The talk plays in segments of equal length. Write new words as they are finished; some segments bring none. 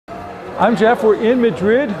I'm Jeff, we're in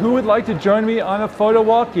Madrid. Who would like to join me on a photo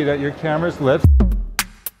walk? Get out your cameras, let's.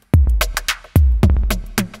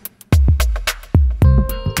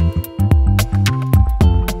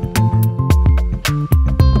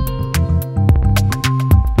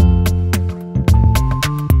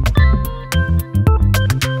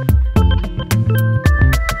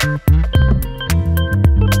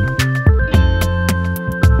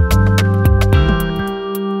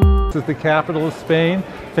 This is the capital of Spain,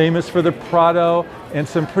 famous for the Prado and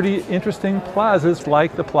some pretty interesting plazas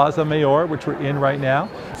like the Plaza Mayor, which we're in right now.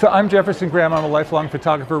 So I'm Jefferson Graham. I'm a lifelong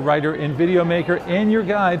photographer, writer, and video maker, and your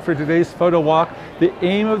guide for today's photo walk. The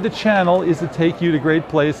aim of the channel is to take you to great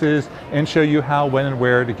places and show you how, when, and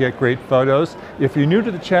where to get great photos. If you're new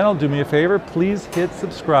to the channel, do me a favor, please hit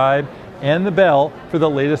subscribe and the bell for the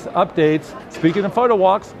latest updates. Speaking of photo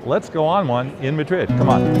walks, let's go on one in Madrid. Come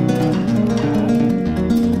on.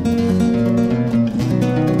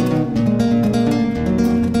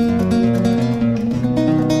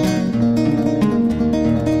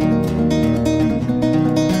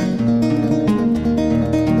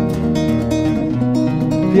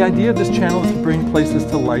 The idea of this channel is to bring places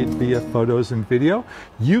to light via photos and video.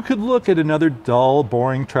 You could look at another dull,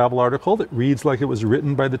 boring travel article that reads like it was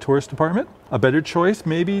written by the tourist department. A better choice,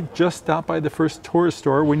 maybe just stop by the first tourist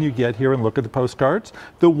store when you get here and look at the postcards,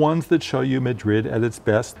 the ones that show you Madrid at its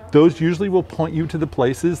best. Those usually will point you to the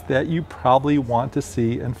places that you probably want to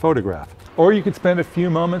see and photograph. Or you could spend a few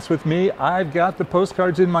moments with me. I've got the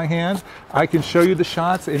postcards in my hand. I can show you the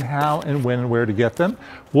shots and how and when and where to get them.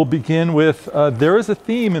 We'll begin with, there is a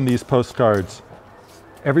theme in these postcards.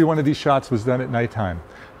 Every one of these shots was done at nighttime.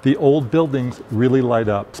 The old buildings really light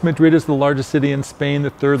up. Madrid is the largest city in Spain, the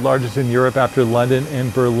third largest in Europe after London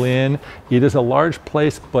and Berlin. It is a large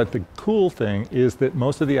place, but the cool thing is that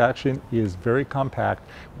most of the action is very compact,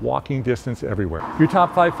 walking distance everywhere. Your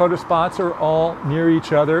top 5 photo spots are all near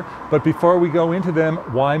each other, but before we go into them,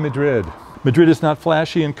 why Madrid? Madrid is not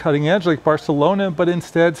flashy and cutting edge like Barcelona, but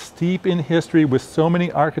instead steep in history with so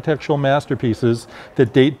many architectural masterpieces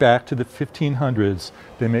that date back to the 1500s.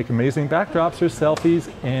 They make amazing backdrops for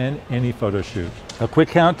selfies and any photo shoot. A quick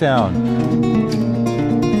countdown.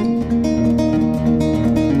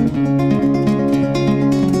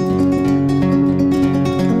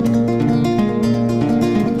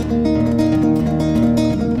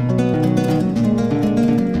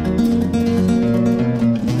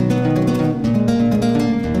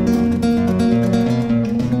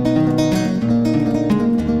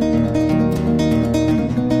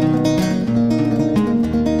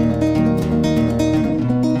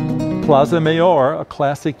 Plaza Mayor, a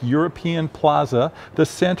classic European plaza, the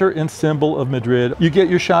center and symbol of Madrid. You get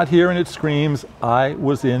your shot here and it screams, I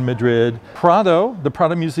was in Madrid. Prado, the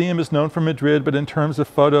Prado Museum is known for Madrid, but in terms of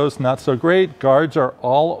photos, not so great. Guards are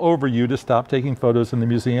all over you to stop taking photos in the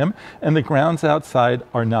museum, and the grounds outside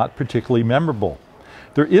are not particularly memorable.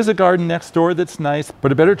 There is a garden next door that's nice,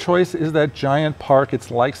 but a better choice is that giant park.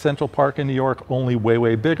 It's like Central Park in New York, only way,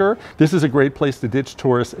 way bigger. This is a great place to ditch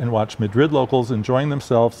tourists and watch Madrid locals enjoying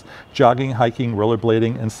themselves, jogging, hiking,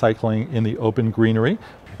 rollerblading, and cycling in the open greenery.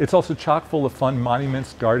 It's also chock full of fun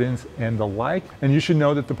monuments, gardens, and the like. And you should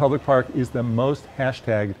know that the public park is the most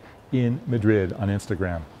hashtagged in Madrid on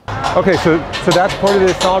Instagram. Okay, so that's Puerta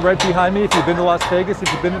del Sol right behind me. If you've been to Las Vegas, if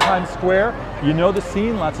you've been to Times Square, you know the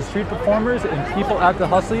scene, lots of street performers and people out to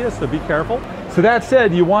hustle you, so be careful. So that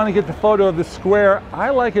said, you want to get the photo of the square. I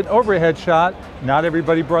like an overhead shot. Not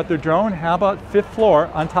everybody brought their drone. How about 5th floor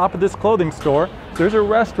on top of this clothing store? There's a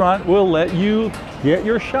restaurant, we'll let you get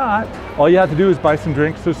your shot. All you have to do is buy some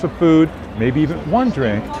drinks or some food, maybe even one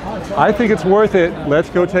drink. I think it's worth it. Let's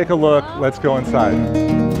go take a look. Let's go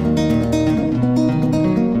inside.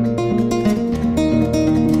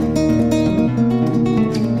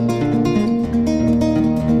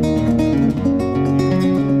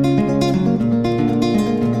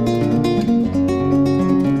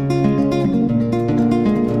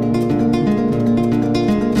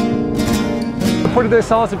 Puerta del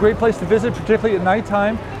Sol is a great place to visit, particularly at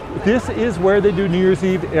nighttime. This is where they do New Year's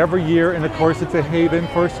Eve every year, and of course it's a haven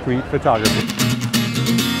for street photography.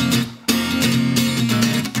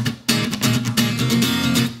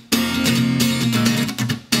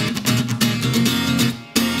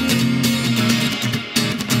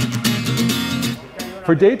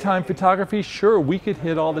 For daytime photography, sure, we could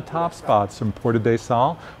hit all the top spots from Puerta del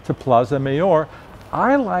Sol to Plaza Mayor.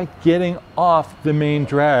 I like getting off the main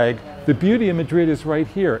drag. The beauty of Madrid is right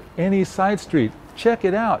here, any side street. Check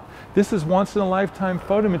it out. This is once in a lifetime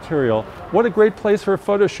photo material. What a great place for a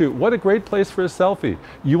photo shoot. What a great place for a selfie.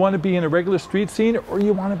 You want to be in a regular street scene or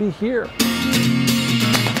you want to be here?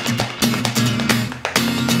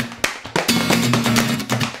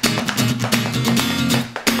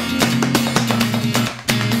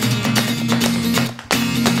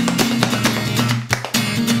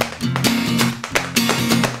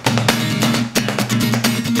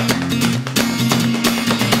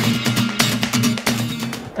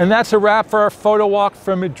 And that's a wrap for our photo walk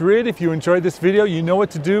from Madrid. If you enjoyed this video, you know what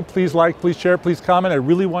to do. Please like, please share, please comment. I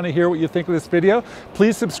really want to hear what you think of this video.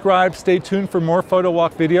 Please subscribe. Stay tuned for more photo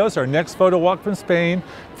walk videos. Our next photo walk from Spain,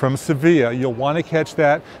 from Sevilla. You'll want to catch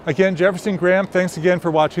that. Again, Jefferson Graham, thanks again for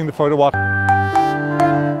watching the photo walk.